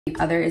The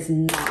other is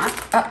not.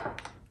 Oh.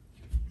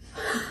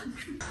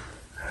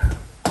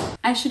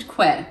 I should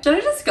quit. Should I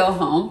just go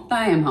home? But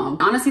I am home.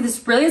 Honestly,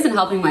 this really isn't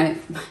helping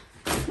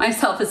my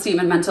self-esteem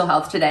and mental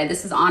health today.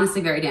 This is honestly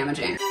very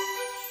damaging.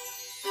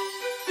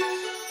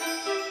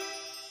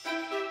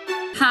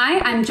 Hi,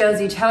 I'm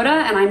Josie Totah,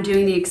 and I'm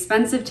doing the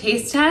expensive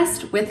taste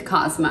test with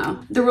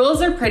Cosmo. The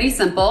rules are pretty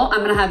simple.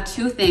 I'm gonna have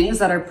two things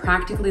that are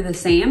practically the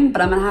same,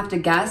 but I'm gonna have to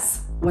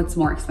guess what's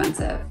more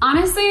expensive.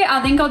 Honestly, I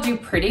think I'll do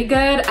pretty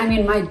good. I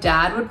mean, my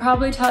dad would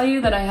probably tell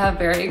you that I have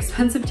very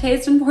expensive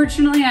taste.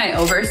 Unfortunately, I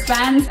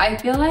overspend. I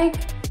feel like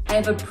I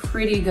have a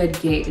pretty good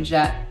gauge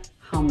at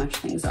how much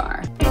things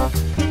are.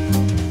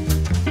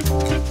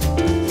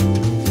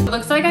 It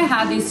looks like I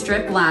have these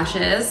strip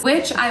lashes,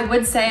 which I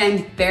would say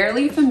I'm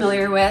fairly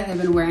familiar with.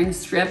 I've been wearing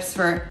strips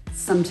for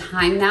some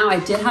time now. I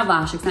did have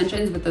lash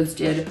extensions, but those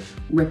did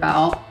rip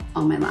out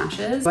all my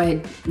lashes. So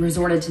I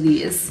resorted to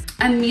these.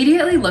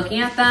 Immediately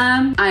looking at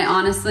them, I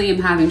honestly am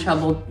having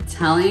trouble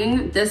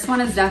telling. This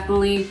one is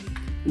definitely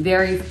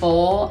very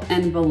full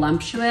and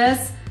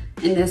voluptuous,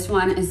 and this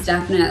one is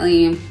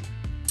definitely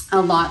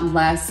a lot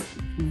less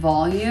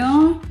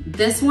volume.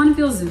 This one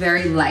feels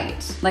very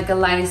light, like a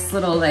nice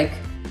little like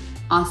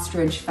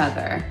ostrich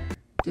feather.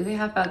 Do they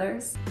have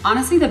feathers?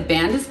 Honestly, the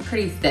band is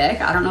pretty thick.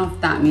 I don't know if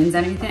that means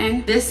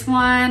anything. This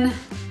one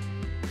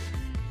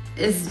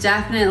is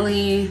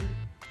definitely,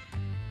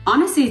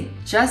 honestly,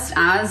 just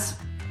as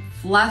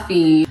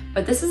fluffy.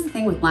 But this is the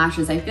thing with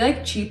lashes. I feel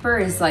like cheaper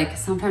is like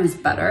sometimes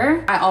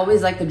better. I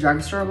always like the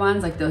drugstore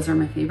ones. Like those are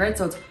my favorite.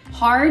 So it's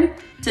hard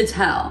to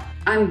tell.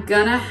 I'm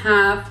gonna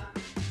have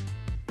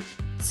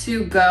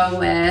to go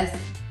with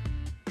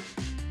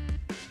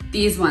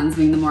these ones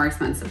being the more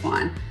expensive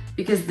one,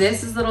 because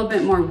this is a little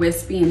bit more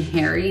wispy and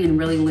hairy and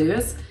really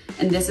loose,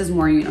 and this is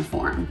more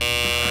uniform.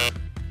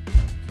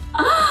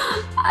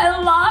 I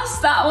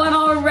lost that one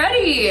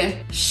already.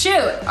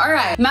 Shoot, all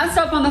right. Messed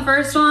up on the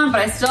first one,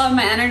 but I still have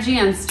my energy.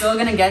 I'm still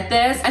gonna get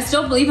this. I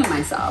still believe in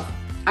myself.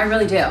 I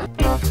really do.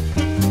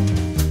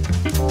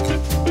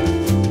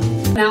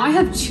 Now I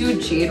have two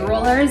jade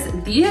rollers.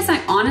 These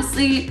I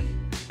honestly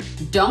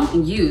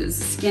don't use.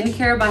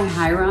 Skincare by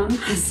Hiram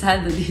has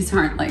said that these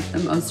aren't like the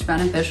most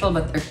beneficial,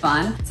 but they're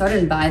fun. So I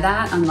didn't buy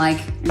that, unlike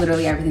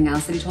literally everything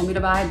else that he told me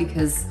to buy,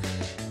 because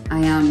I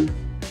am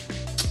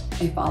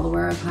a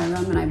follower of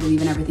Hiram and I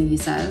believe in everything he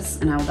says,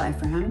 and I will die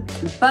for him.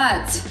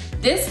 But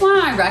this one,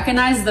 I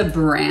recognize the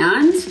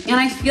brand, and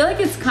I feel like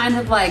it's kind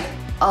of like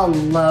a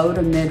low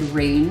to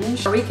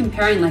mid-range. Are we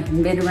comparing like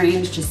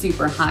mid-range to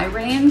super high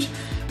range?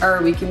 Or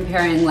are we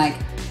comparing like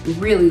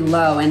really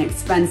low and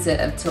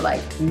expensive to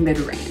like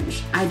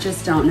mid-range? I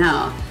just don't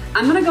know.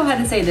 I'm gonna go ahead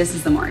and say this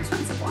is the more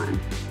expensive one.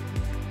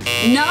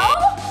 No?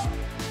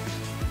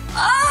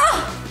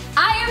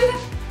 I am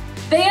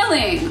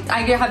failing.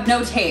 I have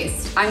no taste.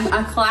 I'm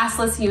a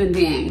classless human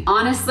being.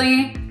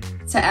 Honestly,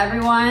 to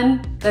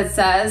everyone that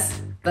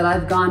says that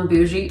I've gone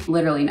bougie,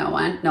 literally no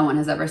one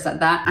has ever said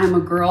that. I'm a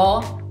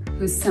girl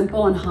who's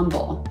simple and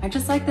humble. I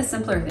just like the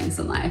simpler things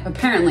in life.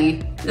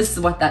 Apparently, this is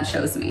what that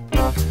shows me.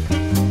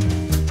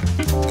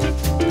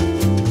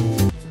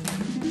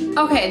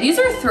 Okay, these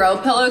are throw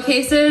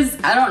pillowcases.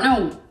 I don't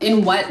know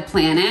in what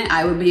planet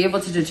I would be able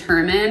to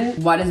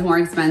determine what is more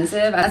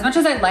expensive. As much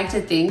as I'd like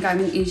to think I'm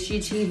an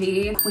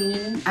HGTV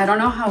queen, I don't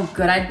know how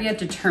good I'd be at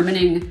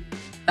determining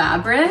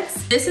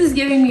fabrics. This is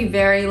giving me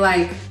very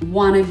like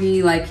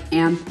wannabe, like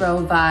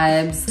Anthro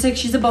vibes. It's like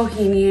she's a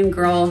bohemian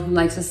girl who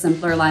likes a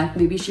simpler life.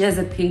 Maybe she has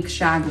a pink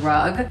shag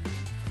rug.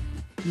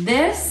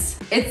 This,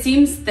 it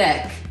seems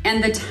thick,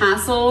 and the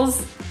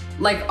tassels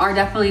like are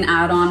definitely an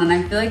add-on, and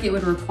I feel like it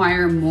would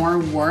require more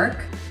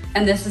work,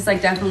 and this is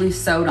like definitely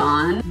sewed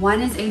on.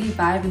 One is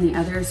 $85 and the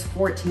other is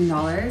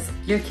 $14.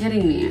 You're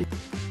kidding me.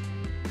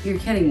 You're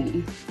kidding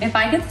me. If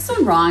I get this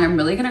one wrong, I'm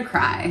really gonna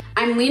cry.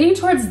 I'm leaning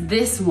towards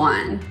this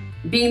one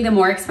being the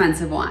more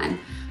expensive one,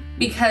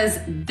 because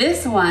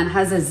this one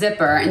has a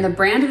zipper, and the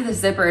brand of the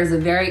zipper is a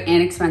very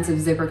inexpensive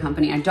zipper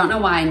company. I don't know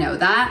why I know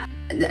that.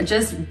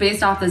 Just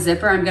based off the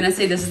zipper, I'm gonna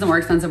say this is the more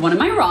expensive one.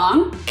 Am I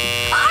wrong?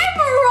 I'm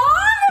wrong?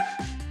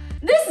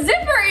 This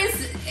zipper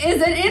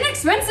is an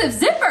inexpensive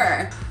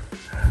zipper.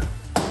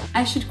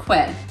 I should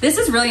quit. This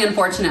is really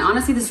unfortunate.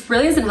 Honestly, this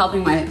really isn't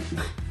helping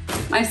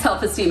my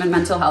self-esteem and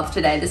mental health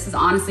today. This is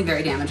honestly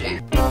very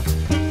damaging.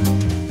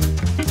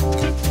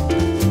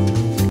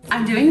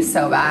 I'm doing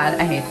so bad.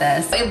 I hate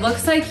this. It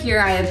looks like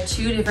here I have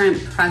two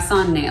different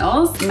press-on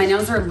nails. My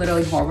nails are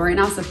literally horrible right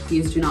now, so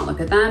please do not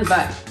look at them.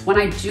 But when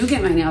I do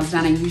get my nails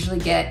done, I usually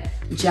get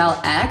Gel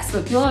X,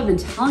 but people have been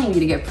telling me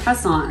to get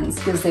press-ons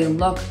because they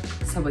look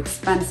so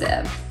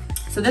expensive.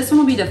 So this one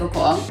will be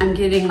difficult. I'm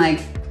getting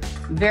like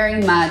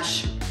very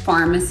much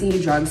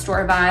pharmacy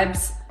drugstore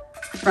vibes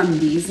from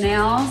these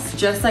nails.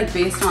 Just like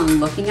based on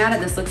looking at it,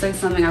 this looks like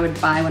something I would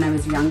buy when I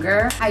was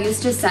younger. I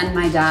used to send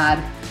my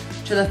dad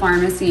to the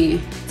pharmacy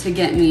to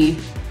get me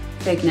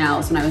fake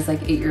nails when I was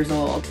like 8 years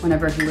old,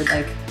 whenever he would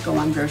like go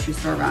on grocery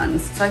store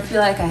runs. So I feel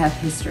like I have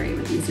history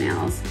with these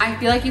nails. I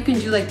feel like you can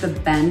do like the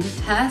bend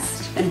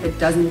test, and if it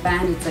doesn't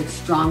bend, it's like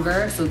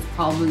stronger. So it's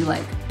probably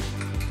like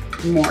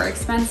more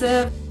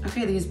expensive.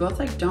 Okay, these both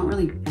like don't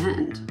really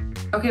bend.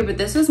 Okay, but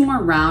this is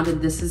more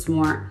rounded, this is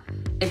more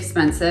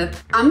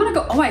expensive. I'm gonna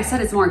go, oh, I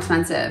said it's more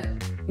expensive.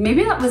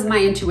 Maybe that was my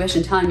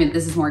intuition telling me that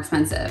this is more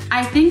expensive.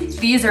 I think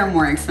these are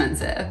more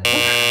expensive.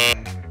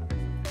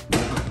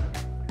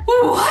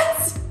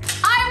 What?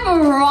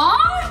 I'm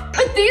wrong?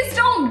 But these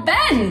don't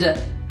bend.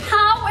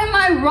 How am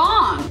I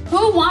wrong?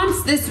 Who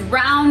wants this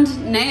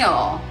round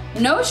nail?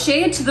 No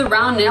shade to the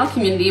round nail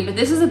community, but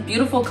this is a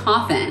beautiful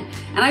coffin.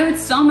 And I would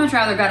so much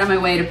rather go out of my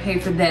way to pay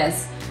for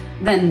this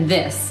than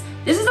this.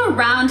 This is a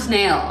round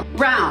nail,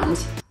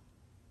 round.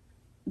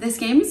 This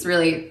game is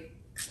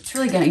it's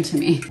really getting to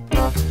me.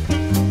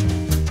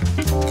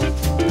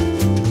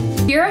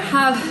 Here I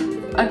have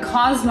a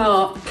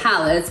Cosmo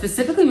palette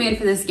specifically made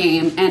for this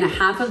game, and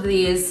half of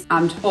these,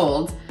 I'm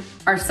told,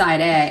 are side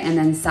A and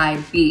then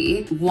side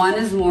B. One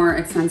is more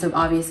expensive,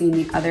 obviously,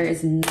 and the other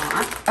is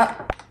not.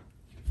 Oh.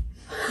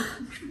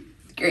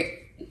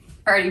 Great,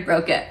 already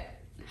broke it.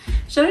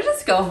 Should I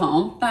just go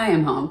home? I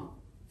am home.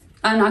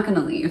 I'm not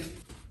gonna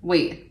leave.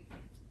 Wait,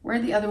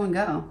 where'd the other one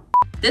go?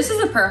 This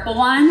is a purple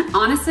one.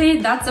 Honestly,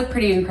 that's a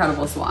pretty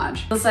incredible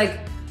swatch. It's like,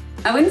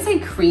 I wouldn't say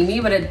creamy,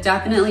 but it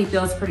definitely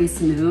feels pretty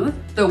smooth.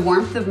 The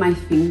warmth of my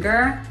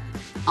finger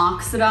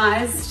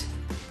oxidized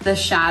the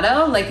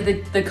shadow, like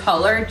the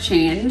color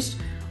changed.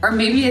 Or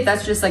maybe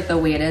that's just like the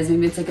way it is.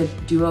 Maybe it's like a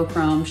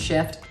duochrome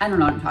shift. I don't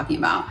know what I'm talking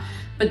about.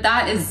 But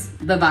that is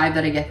the vibe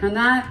that I get from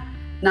that.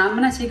 Now I'm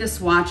gonna take a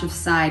swatch of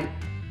side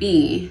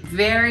B.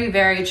 Very,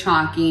 very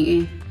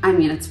chalky. I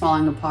mean, it's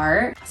falling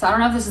apart. So I don't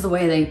know if this is the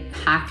way they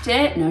packed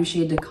it. No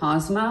shade to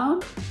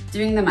Cosmo.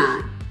 Doing the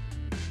matte.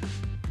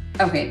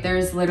 Okay,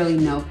 there's literally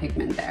no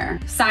pigment there.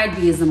 Side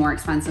B is the more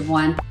expensive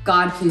one.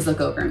 God, please look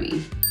over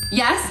me.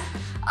 Yes?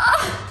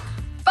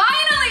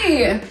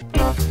 Finally!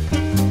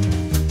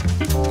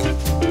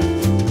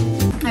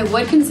 I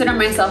would consider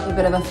myself a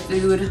bit of a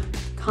food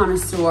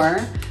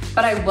connoisseur,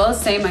 but I will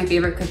say my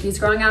favorite cookies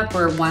growing up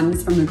were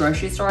ones from the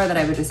grocery store that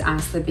I would just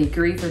ask the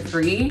bakery for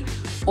free,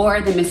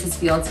 or the Mrs.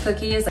 Fields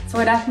cookies. So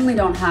I definitely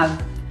don't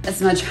have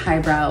as much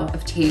highbrow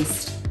of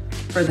taste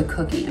for the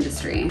cookie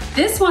industry.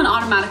 This one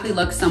automatically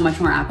looks so much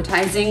more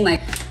appetizing.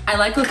 Like, I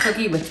like a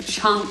cookie with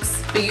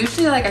chunks, but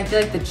usually like I feel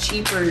like the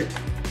cheaper,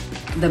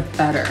 the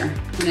better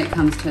when it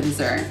comes to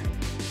dessert.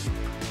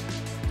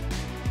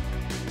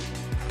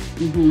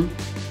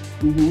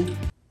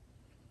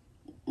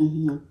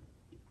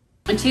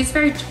 It tastes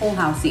very Toll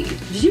Housey.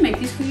 Did you make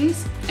these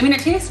cookies? I mean, it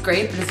tastes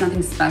great, but it's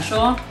nothing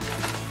special.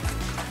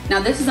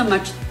 Now this is a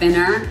much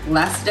thinner,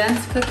 less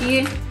dense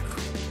cookie,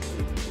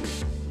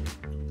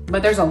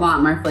 but there's a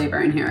lot more flavor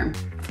in here.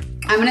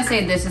 I'm gonna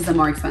say this is the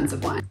more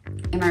expensive one.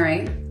 Am I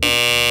right?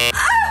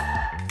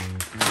 Ah!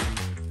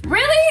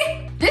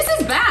 Really? This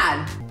is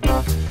bad.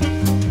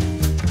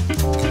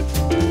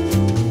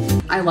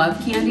 I love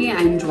candy,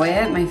 I enjoy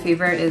it. My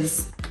favorite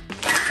is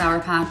Sour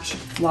Patch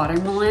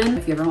Watermelon,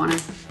 if you ever wanna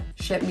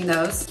ship me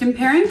those.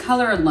 Comparing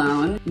color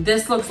alone,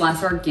 this looks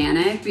less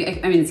organic.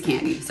 I mean, it's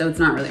candy, so it's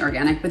not really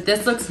organic, but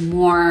this looks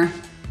more,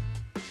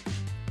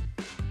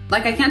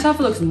 like I can't tell if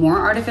it looks more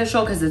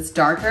artificial because it's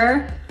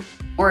darker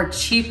or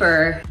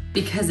cheaper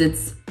because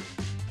it's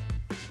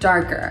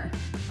darker.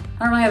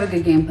 I don't really have a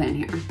good game plan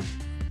here.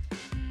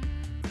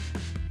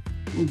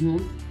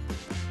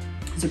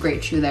 It's a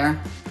great chew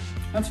there.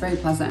 That's very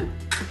pleasant.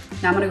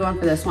 Now I'm gonna go in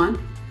for this one.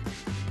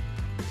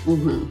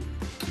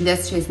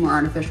 This tastes more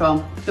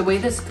artificial. The way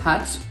this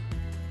cuts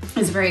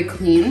is very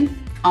clean,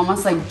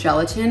 almost like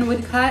gelatin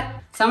would cut.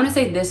 So I'm gonna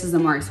say this is the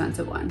more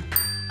expensive one.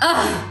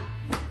 Ugh.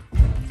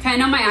 Okay, I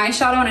know my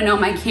eyeshadow and I know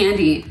my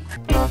candy.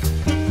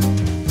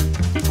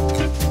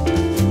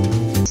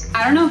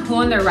 I don't know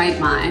who in their right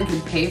mind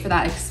would pay for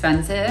that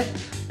expensive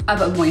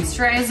of a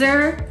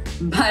moisturizer,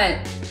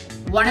 but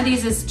one of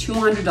these is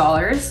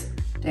 $200.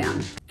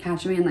 Damn,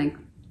 catch me in like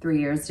 3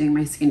 years doing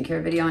my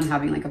skincare video and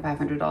having like a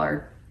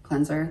 $500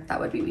 cleanser. That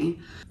would be me.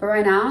 But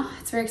right now,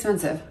 it's very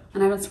expensive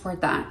and I don't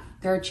support that.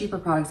 There are cheaper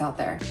products out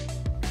there.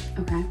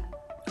 Okay.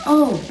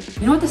 Oh,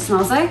 you know what this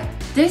smells like?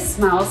 This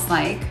smells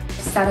like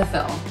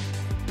Cetaphil.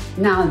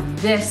 Now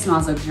this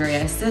smells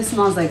luxurious. This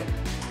smells like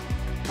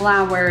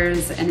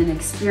flowers and an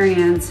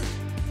experience,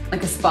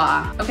 like a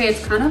spa. Okay,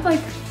 it's kind of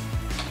like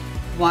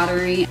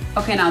watery.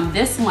 Okay, now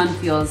this one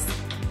feels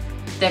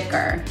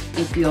thicker.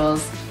 It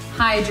feels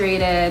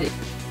hydrated.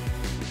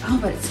 Oh,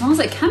 but it smells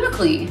like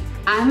chemically.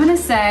 I'm gonna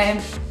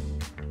say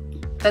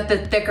that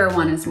the thicker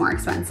one is more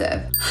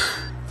expensive.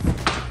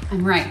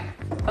 I'm right.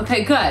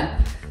 Okay, good.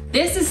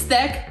 This is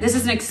thick. This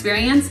is an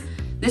experience.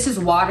 This is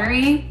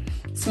watery.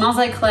 Smells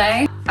like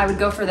clay. I would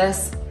go for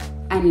this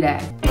any day.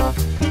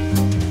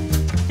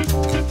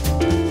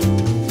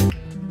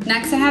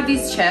 Next, I have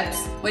these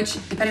chips, which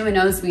if anyone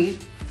knows me,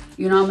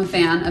 you know I'm a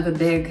fan of a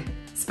big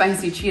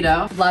spicy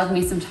Cheeto. Love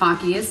me some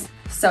Takis.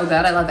 So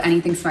good. I love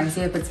anything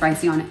spicy. I put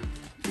spicy on it.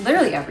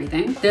 Literally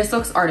everything. This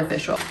looks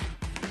artificial.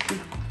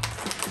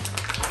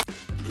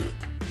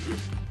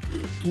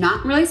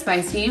 Not really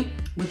spicy,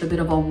 with a bit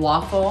of a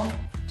waffle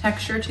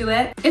texture to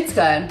it. It's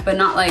good, but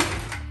not like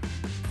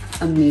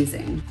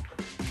amazing.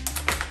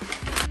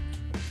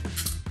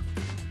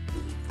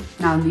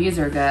 Now these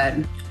are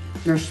good.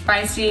 They're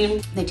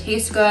spicy, they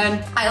taste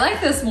good. I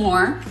like this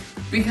more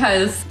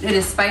because it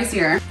is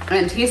spicier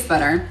and it tastes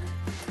better,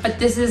 but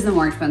this is the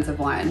more expensive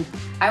one.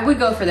 I would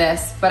go for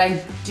this, but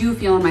I do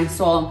feel in my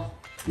soul,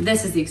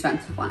 this is the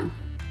expensive one.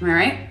 Am I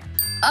right?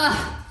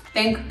 Ugh,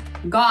 thank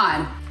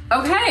God.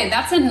 Okay,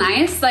 that's a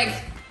nice like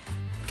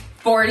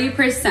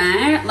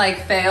 40%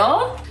 like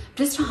fail.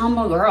 Just a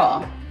humble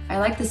girl. I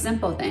like the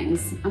simple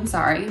things. I'm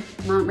sorry,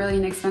 I'm not really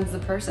an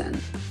expensive person.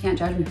 Can't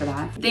judge me for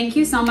that. Thank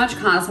you so much,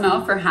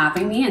 Cosmo, for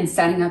having me and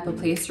setting up a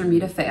place for me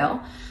to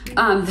fail.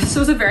 This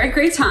was a very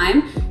great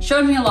time.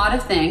 Showed me a lot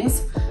of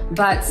things,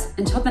 but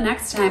until the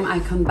next time I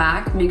come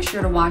back, make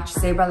sure to watch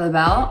Saved by the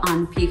Bell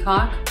on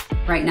Peacock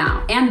right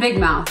now, and Big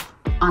Mouth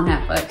on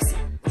Netflix,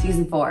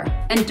 season 4.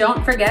 And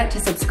don't forget to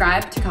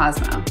subscribe to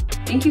Cosmo.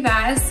 Thank you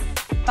guys,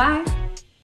 bye.